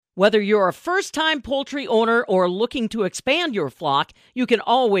Whether you're a first-time poultry owner or looking to expand your flock, you can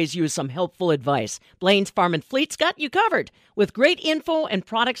always use some helpful advice. Blaine's Farm and Fleet's got you covered with great info and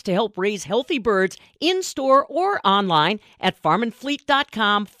products to help raise healthy birds in-store or online at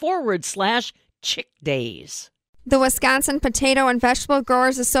farmandfleet.com/chick days. The Wisconsin Potato and Vegetable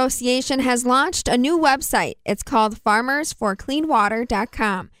Growers Association has launched a new website. It's called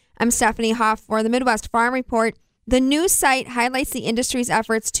farmersforcleanwater.com. I'm Stephanie Hoff for the Midwest Farm Report. The new site highlights the industry's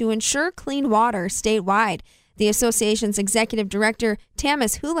efforts to ensure clean water statewide. The association's executive director,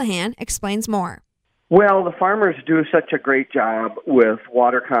 Tamis Houlihan, explains more. Well, the farmers do such a great job with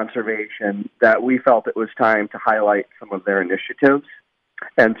water conservation that we felt it was time to highlight some of their initiatives.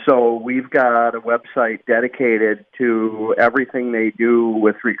 And so we've got a website dedicated to everything they do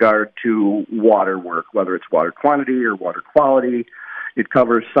with regard to water work, whether it's water quantity or water quality. It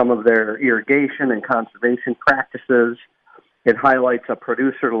covers some of their irrigation and conservation practices. It highlights a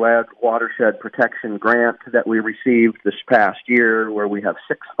producer-led watershed protection grant that we received this past year, where we have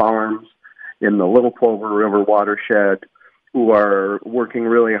 6 farms in the Little Plover River watershed who are working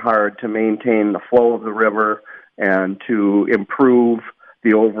really hard to maintain the flow of the river and to improve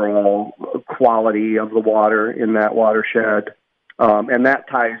the overall quality of the water in that watershed. And that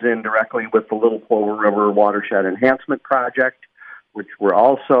ties in directly with the Little Plover River Watershed Enhancement Project, which we're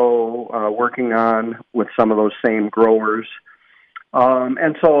also working on with some of those same growers.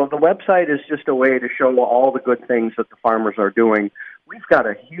 And so the website is just a way to show all the good things that the farmers are doing. We've got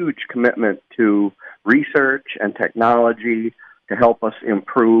a huge commitment to research and technology to help us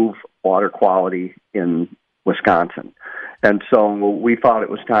improve water quality in Wisconsin. And so we thought it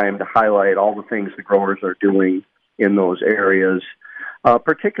was time to highlight all the things the growers are doing in those areas.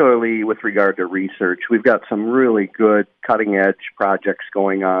 Particularly with regard to research. We've got some really good cutting-edge projects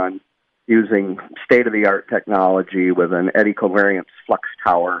going on using state-of-the-art technology with an eddy covariance flux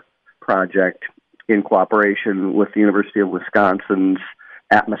tower project in cooperation with the University of Wisconsin's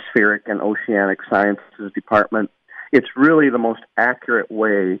Atmospheric and Oceanic Sciences Department. It's really the most accurate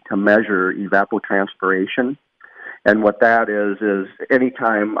way to measure evapotranspiration. And what that is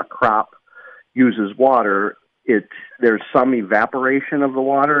anytime a crop uses water, there's some evaporation of the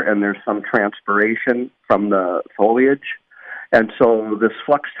water and there's some transpiration from the foliage. And so this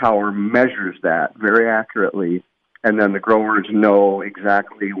flux tower measures that very accurately, and then the growers know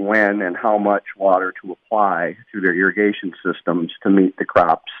exactly when and how much water to apply through their irrigation systems to meet the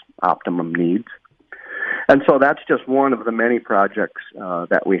crop's optimum needs. And so that's just one of the many projects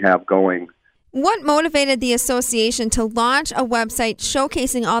that we have going. What motivated the association to launch a website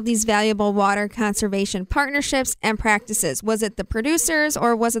showcasing all these valuable water conservation partnerships and practices? Was it the producers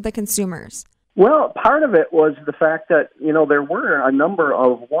or was it the consumers? Well, part of it was the fact that, there were a number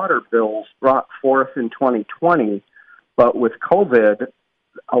of water bills brought forth in 2020, but with COVID,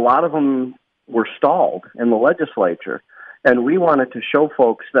 a lot of them were stalled in the legislature. And we wanted to show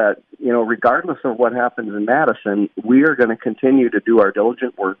folks that, regardless of what happens in Madison, we are going to continue to do our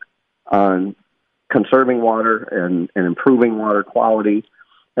diligent work on conserving water and improving water quality.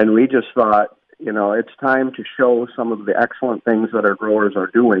 And we just thought, it's time to show some of the excellent things that our growers are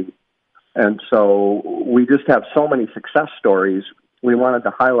doing. And so we just have so many success stories. We wanted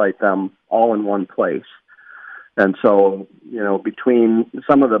to highlight them all in one place. And so, between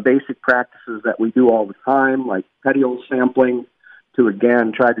some of the basic practices that we do all the time, like petiole sampling, to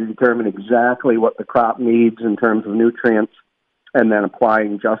again try to determine exactly what the crop needs in terms of nutrients, and then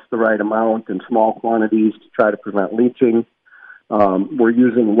applying just the right amount in small quantities to try to prevent leaching. We're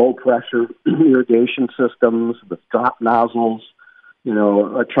using low-pressure irrigation systems with drop nozzles,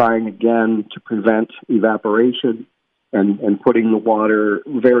 trying again to prevent evaporation and putting the water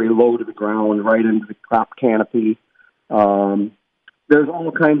very low to the ground, right into the crop canopy. There's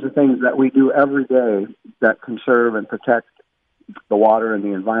all kinds of things that we do every day that conserve and protect the water and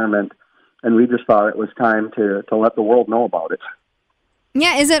the environment, and we just thought it was time to let the world know about it.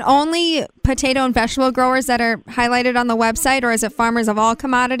 Yeah, is it only potato and vegetable growers that are highlighted on the website, or is it farmers of all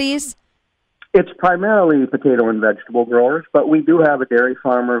commodities? It's primarily potato and vegetable growers, but we do have a dairy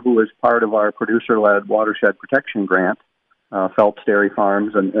farmer who is part of our producer-led watershed protection grant, Phelps Dairy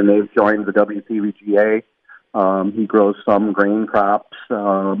Farms, and they've joined the WPVGA. He grows some grain crops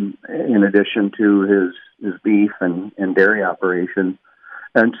in addition to his beef and dairy operation.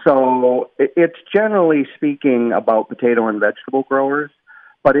 And so it's generally speaking about potato and vegetable growers,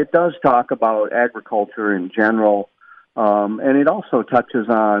 but it does talk about agriculture in general, and it also touches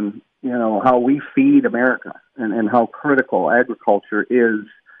on, how we feed America and how critical agriculture is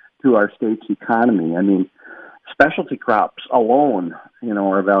to our state's economy. I mean, specialty crops alone,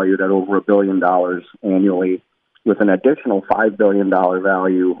 are valued at over $1 billion annually. with an additional $5 billion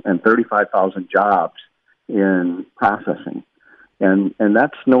value and 35,000 jobs in processing. And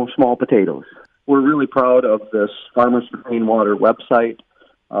that's no small potatoes. We're really proud of this Farmers for Clean Water website.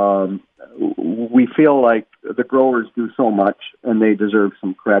 We feel like the growers do so much, and they deserve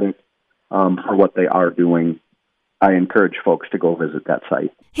some credit for what they are doing. I encourage folks to go visit that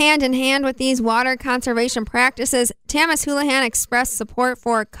site. Hand in hand with these water conservation practices, Tamas Houlihan expressed support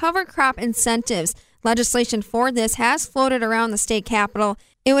for cover crop incentives. Legislation for this has floated around the state capitol.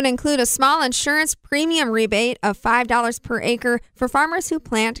 It would include a small insurance premium rebate of $5 per acre for farmers who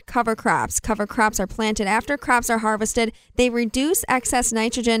plant cover crops. Cover crops are planted after crops are harvested. They reduce excess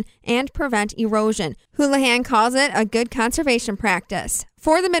nitrogen and prevent erosion. Houlihan calls it a good conservation practice.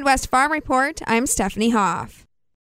 For the Midwest Farm Report, I'm Stephanie Hoff.